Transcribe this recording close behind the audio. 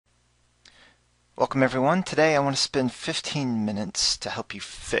Welcome everyone. Today I want to spend 15 minutes to help you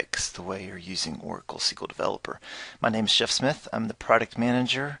fix the way you're using Oracle SQL Developer. My name is Jeff Smith. I'm the product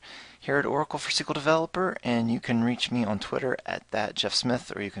manager here at Oracle for SQL Developer, and you can reach me on Twitter at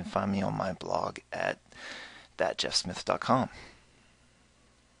 @JeffSmith, or you can find me on my blog at thatjeffsmith.com.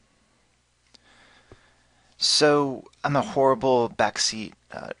 So I'm a horrible backseat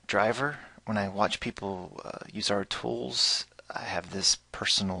driver. When I watch people use our tools, I have this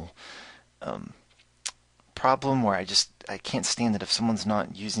personal problem where I can't stand it if someone's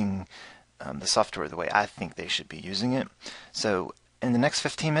not using the software the way I think they should be using it. So in the next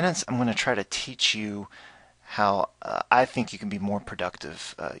 15 minutes, I'm going to try to teach you how I think you can be more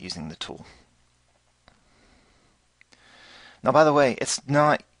productive using the tool. Now, by the way, it's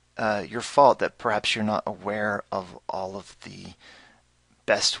not your fault that perhaps you're not aware of all of the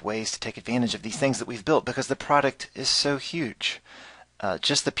best ways to take advantage of these things that we've built, because the product is so huge.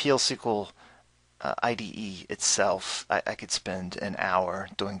 Just the PL/SQL IDE itself, I could spend an hour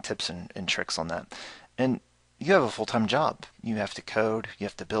doing tips and tricks on that. And you have a full-time job. You have to code, you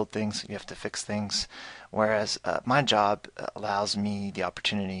have to build things, you have to fix things. Whereas my job allows me the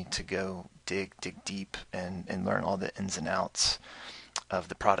opportunity to go dig deep and learn all the ins and outs of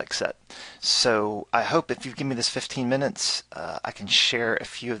the product set. So I hope if you give me this 15 minutes, I can share a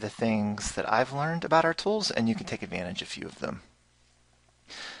few of the things that I've learned about our tools, and you can take advantage of a few of them.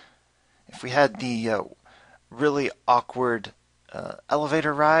 If we had the really awkward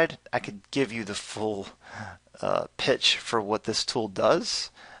elevator ride, I could give you the full pitch for what this tool does.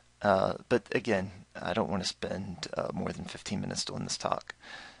 But again, I don't want to spend more than 15 minutes doing this talk.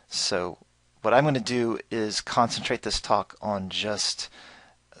 So what I'm going to do is concentrate this talk on just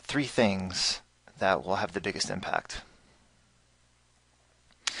 3 things that will have the biggest impact.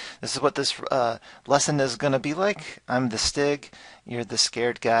 This is what this lesson is going to be like. I'm the Stig, you're the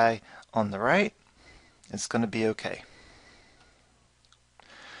scared guy on the right. It's going to be okay.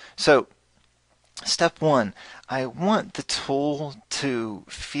 So, step 1, I want the tool to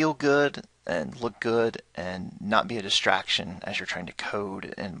feel good and look good and not be a distraction as you're trying to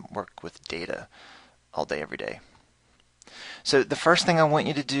code and work with data all day, every day. So the first thing I want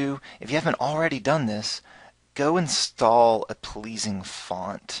you to do, if you haven't already done this, go install a pleasing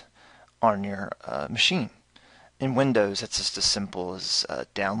font on your machine. In Windows, it's just as simple as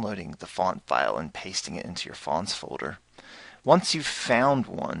downloading the font file and pasting it into your fonts folder. Once you've found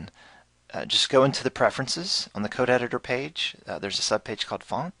one, just go into the preferences on the code editor page. There's a subpage called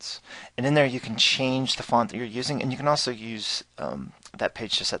fonts, and in there you can change the font that you're using, and you can also use that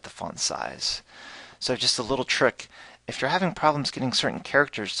page to set the font size. So just a little trick: if you're having problems getting certain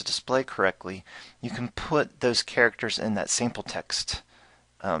characters to display correctly, you can put those characters in that sample text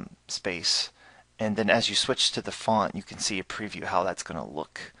space, and then as you switch to the font, you can see a preview how that's going to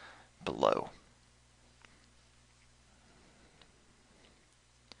look below.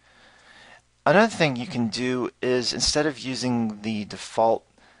 Another thing you can do is, instead of using the default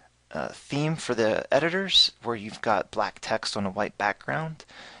theme for the editors where you've got black text on a white background,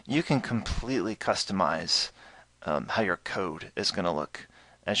 you can completely customize how your code is going to look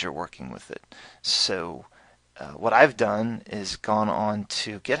as you're working with it. So what I've done is gone on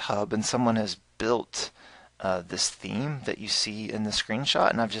to GitHub, and someone has built this theme that you see in the screenshot,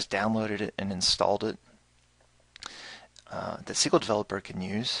 and I've just downloaded it and installed it that SQL Developer can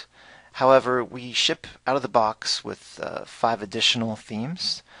use. However, we ship out of the box with 5 additional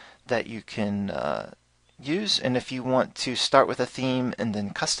themes that you can use, and if you want to start with a theme and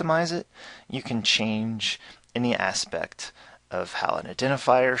then customize it, you can change any aspect of how an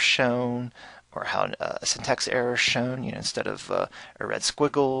identifier is shown, or how a syntax error is shown. Instead of a red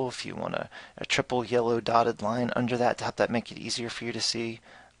squiggle, if you want a triple yellow dotted line under that to help that make it easier for you to see,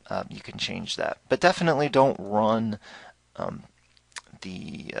 you can change that. But definitely don't run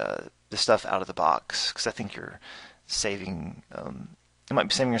the stuff out of the box, because I think you're saving, you might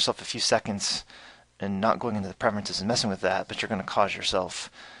be saving yourself a few seconds and not going into the preferences and messing with that, but you're going to cause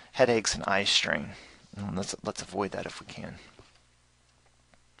yourself headaches and eye strain. Let's avoid that if we can.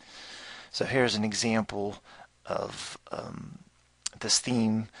 So here's an example of this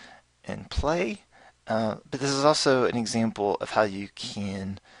theme in play, but this is also an example of how you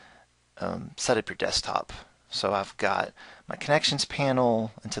can set up your desktop. So I've got my connections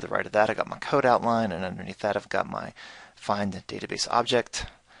panel, and to the right of that I've got my code outline, and underneath that I've got my find database object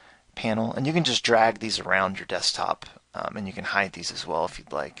panel, and you can just drag these around your desktop, and you can hide these as well if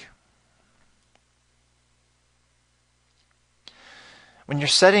you'd like. When you're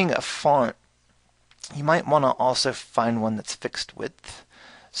setting a font, you might want to also find one that's fixed width.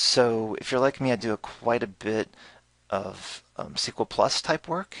 So if you're like me, I do quite a bit of SQL Plus type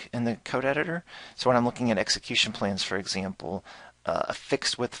work in the code editor. So when I'm looking at execution plans, for example, a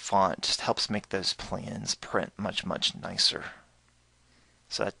fixed width font just helps make those plans print much, much nicer.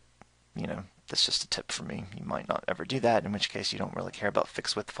 So that, that's just a tip for me. You might not ever do that, in which case you don't really care about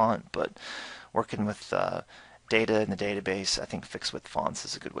fixed width font, but working with data in the database, I think fixed width fonts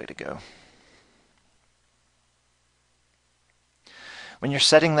is a good way to go. When you're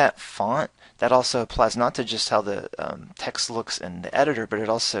setting that font, that also applies not to just how the text looks in the editor, but it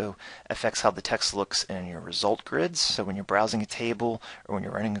also affects how the text looks in your result grids. So when you're browsing a table or when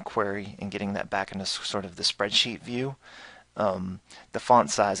you're running a query and getting that back into sort of the spreadsheet view, the font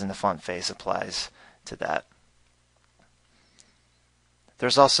size and the font face applies to that.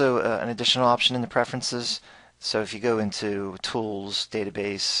 There's also an additional option in the preferences. So if you go into Tools,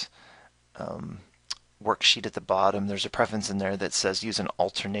 Database, Worksheet at the bottom, there's a preference in there that says use an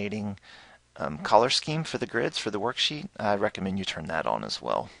alternating color scheme for the grids for the worksheet. I recommend you turn that on as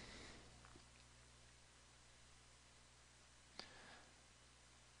well.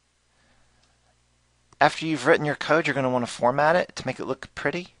 After you've written your code, you're going to want to format it to make it look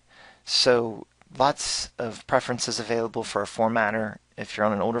pretty. So lots of preferences available for a formatter. If you're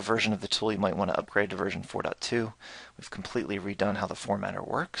on an older version of the tool, you might want to upgrade to version 4.2. We've completely redone how the formatter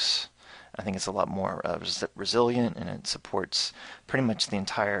works. I think it's a lot more resilient, and it supports pretty much the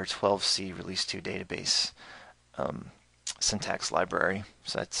entire 12c Release 2 database syntax library.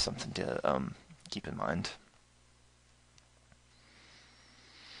 So that's something to keep in mind.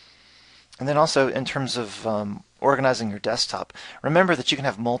 And then also in terms of organizing your desktop, remember that you can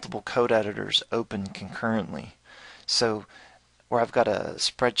have multiple code editors open concurrently. So where I've got a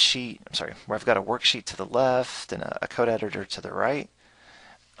where I've got a worksheet to the left and a code editor to the right,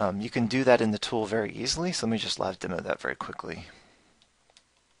 you can do that in the tool very easily. So let me just live demo that very quickly.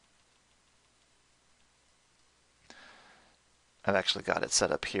 I've actually got it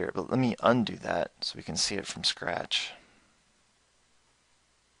set up here, but let me undo that so we can see it from scratch.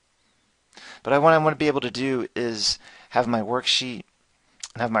 But what I want to be able to do is have my worksheet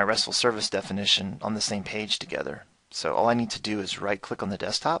and have my RESTful service definition on the same page together. So all I need to do is right click on the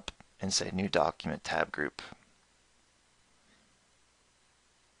desktop and say New Document Tab Group.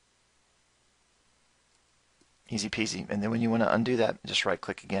 Easy peasy. And then when you want to undo that, just right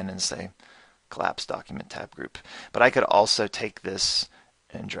click again and say Collapse Document Tab Group. But I could also take this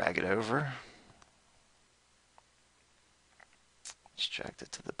and drag it over. Just drag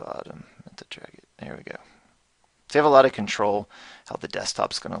it to the bottom. Meant to drag it. There we go. So you have a lot of control how the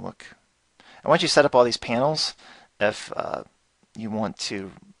desktop's going to look. And once you set up all these panels, if you want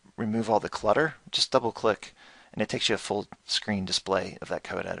to remove all the clutter, just double click and it takes you a full screen display of that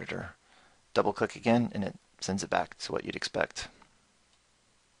code editor. Double click again and it sends it back to what you'd expect.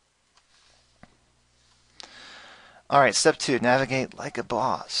 Alright, step 2, navigate like a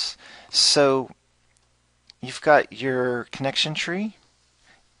boss. So you've got your connection tree.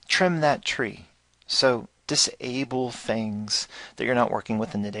 Trim that tree. So disable things that you're not working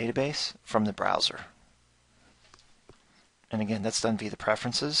with in the database from the browser. And again, that's done via the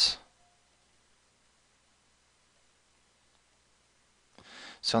preferences.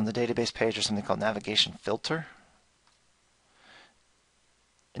 So on the database page, there's something called navigation filter.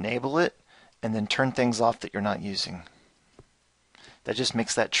 Enable it, and then turn things off that you're not using. That just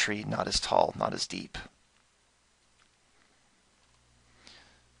makes that tree not as tall, not as deep.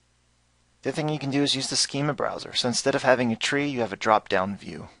 The other thing you can do is use the schema browser. So instead of having a tree, you have a drop-down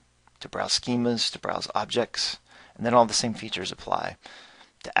view to browse schemas, to browse objects, and then all the same features apply.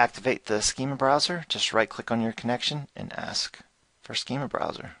 To activate the schema browser, just right-click on your connection and ask for schema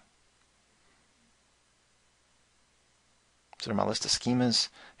browser. So in my list of schemas,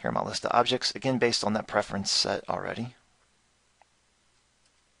 here are my list of objects, again based on that preference set already.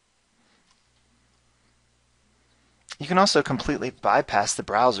 You can also completely bypass the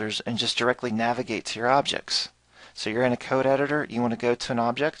browsers and just directly navigate to your objects. So you're in a code editor, you want to go to an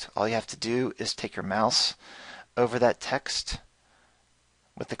object, all you have to do is take your mouse over that text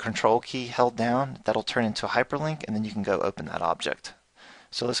with the control key held down. That'll turn into a hyperlink and then you can go open that object.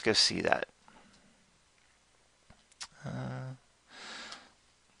 So let's go see that.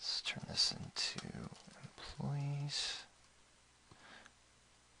 Let's turn this into employees.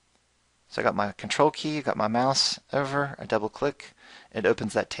 So I got my control key, got my mouse over, I double click, it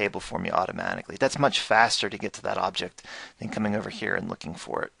opens that table for me automatically. That's much faster to get to that object than coming over here and looking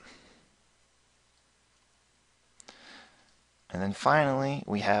for it. And then finally,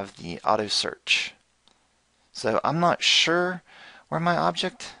 we have the auto search. So I'm not sure where my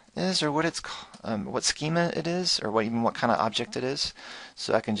object is or what it's what schema it is or even what kind of object it is.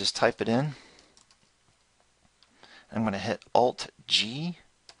 So I can just type it in. I'm going to hit Alt-G.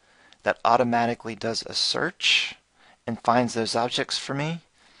 That automatically does a search and finds those objects for me.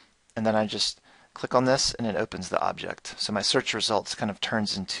 And then I just click on this and it opens the object. So my search results kind of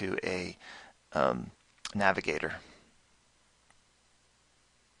turns into a navigator.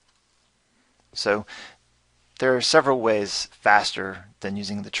 So there are several ways faster than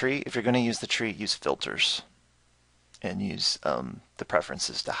using the tree. If you're going to use the tree, use filters and use the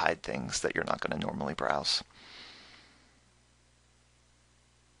preferences to hide things that you're not going to normally browse.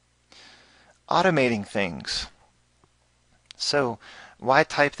 Automating things. So why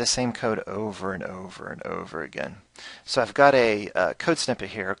type the same code over and over and over again? So I've got a code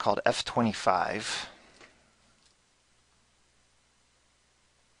snippet here called F25.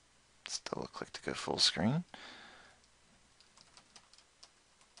 Let's double click to go full screen.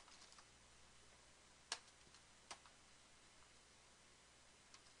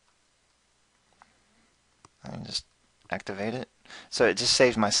 I can just activate it. So it just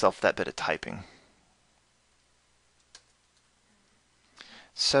saved myself that bit of typing.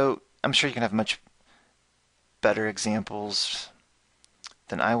 So I'm sure you can have much better examples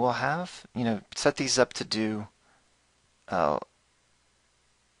than I will have. Set these up to do what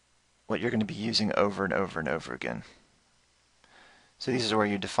you're going to be using over and over and over again. So these are where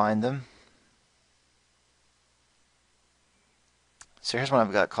you define them. So here's one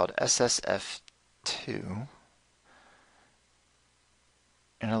I've got called SSF2.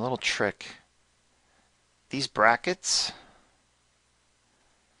 And a little trick. These brackets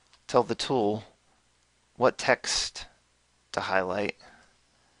tell the tool what text to highlight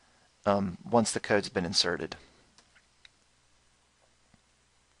once the code's been inserted.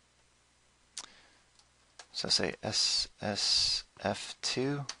 So say SSF2,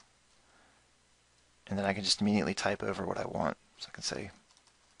 and then I can just immediately type over what I want. So I can say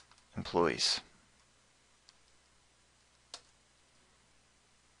employees.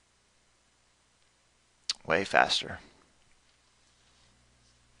 Way faster.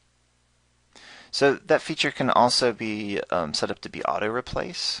 So that feature can also be set up to be auto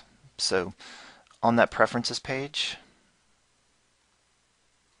replace. So on that preferences page,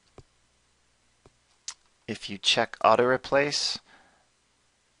 if you check auto replace,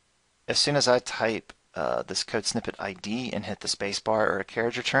 as soon as I type this code snippet ID and hit the spacebar or a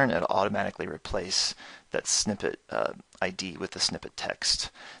carriage return, it'll automatically replace that snippet ID with the snippet text.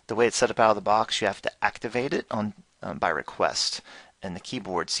 The way it's set up out of the box, you have to activate it by request, and the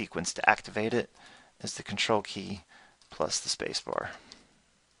keyboard sequence to activate it is the control key plus the spacebar.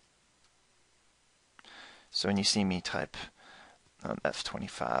 So when you see me type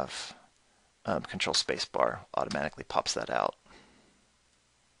F25, control spacebar automatically pops that out.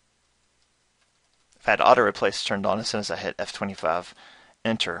 If I had auto replace turned on, as soon as I hit F25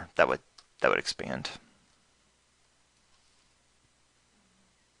 enter, that would expand.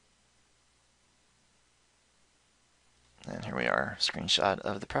 And here we are, screenshot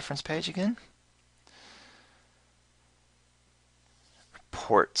of the preference page again.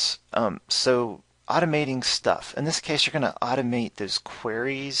 Reports. So automating stuff. In this case, you're going to automate those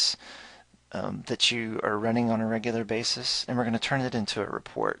queries that you are running on a regular basis, and we're going to turn it into a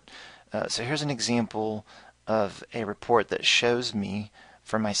report. So here's an example of a report that shows me,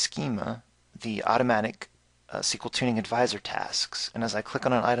 for my schema, the automatic SQL Tuning Advisor tasks. And as I click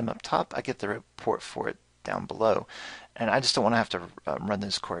on an item up top, I get the report for it down below. And I just don't want to have to run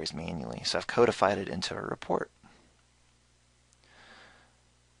those queries manually, so I've codified it into a report.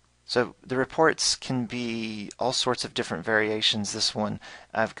 So the reports can be all sorts of different variations. This one,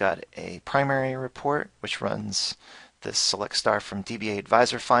 I've got a primary report, which runs this select star from DBA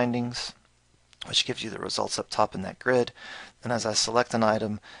advisor findings, which gives you the results up top in that grid. And as I select an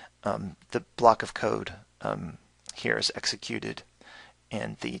item, the block of code here is executed,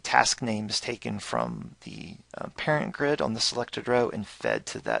 and the task name is taken from the parent grid on the selected row and fed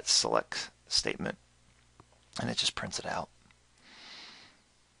to that select statement, and it just prints it out.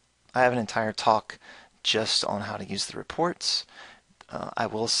 I have an entire talk just on how to use the reports. I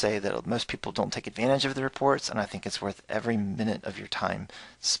will say that most people don't take advantage of the reports, and I think it's worth every minute of your time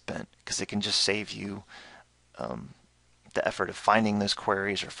spent, because it can just save you the effort of finding those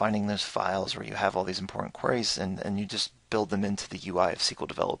queries or finding those files where you have all these important queries, and you just build them into the UI of SQL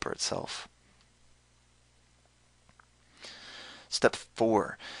Developer itself. Step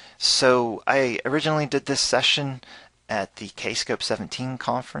 4. So I originally did this session at the Kscope 17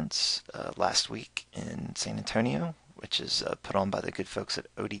 conference last week in San Antonio, which is put on by the good folks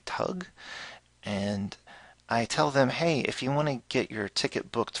at Odie Tug. And I tell them, hey, if you want to get your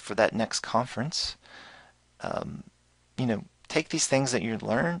ticket booked for that next conference, take these things that you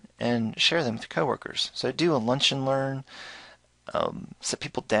learn and share them with your coworkers. So do a lunch and learn. Sit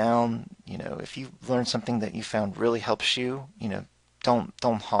people down. If you learn something that you found really helps you, don't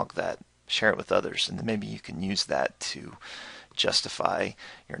hog that. Share it with others, and then maybe you can use that to justify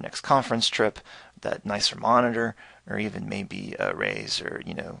your next conference trip, that nicer monitor, or even maybe a raise, or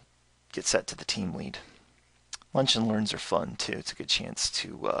get set to the team lead. Lunch and learns are fun too. It's a good chance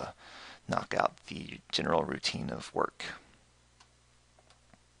to knock out the general routine of work.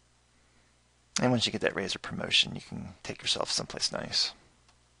 And once you get that raise or promotion, you can take yourself someplace nice.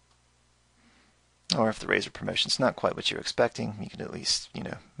 Or if the raise or promotion's not quite what you're expecting, you can at least,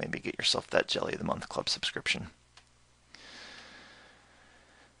 maybe get yourself that Jelly of the Month Club subscription.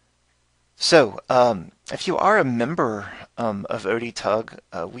 So, if you are a member of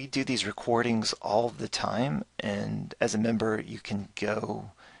ODTUG, we do these recordings all the time, and as a member, you can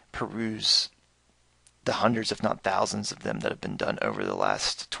go peruse the hundreds, if not thousands, of them that have been done over the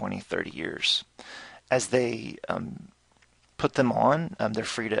last 20, 30 years. As they put them on, they're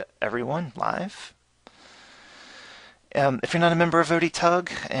free to everyone live. If you're not a member of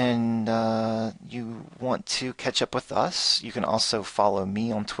ODTUG and you want to catch up with us, you can also follow me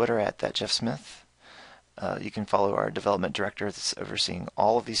on Twitter at @JeffSmith. You can follow our development director that's overseeing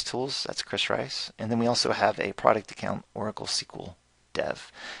all of these tools. That's Chris Rice. And then we also have a product account, Oracle SQL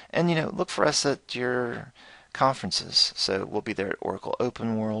Dev. And, look for us at your conferences. So we'll be there at Oracle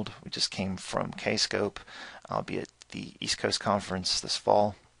Open World. We just came from Kscope. I'll be at the East Coast Conference this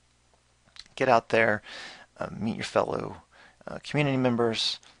fall. Get out there. Meet your fellow community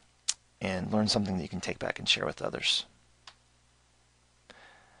members, and learn something that you can take back and share with others.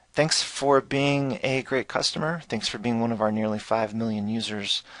 Thanks for being a great customer. Thanks for being one of our nearly 5 million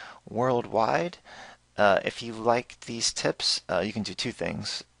users worldwide. If you like these tips, you can do two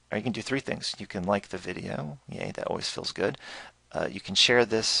things, or you can do three things. You can like the video. Yay, that always feels good. You can share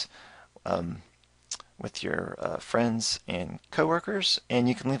this with your friends and coworkers, and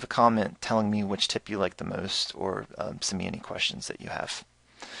you can leave a comment telling me which tip you like the most, or send me any questions that you have.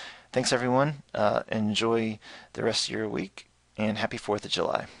 Thanks everyone. Enjoy the rest of your week, and happy 4th of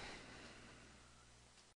July.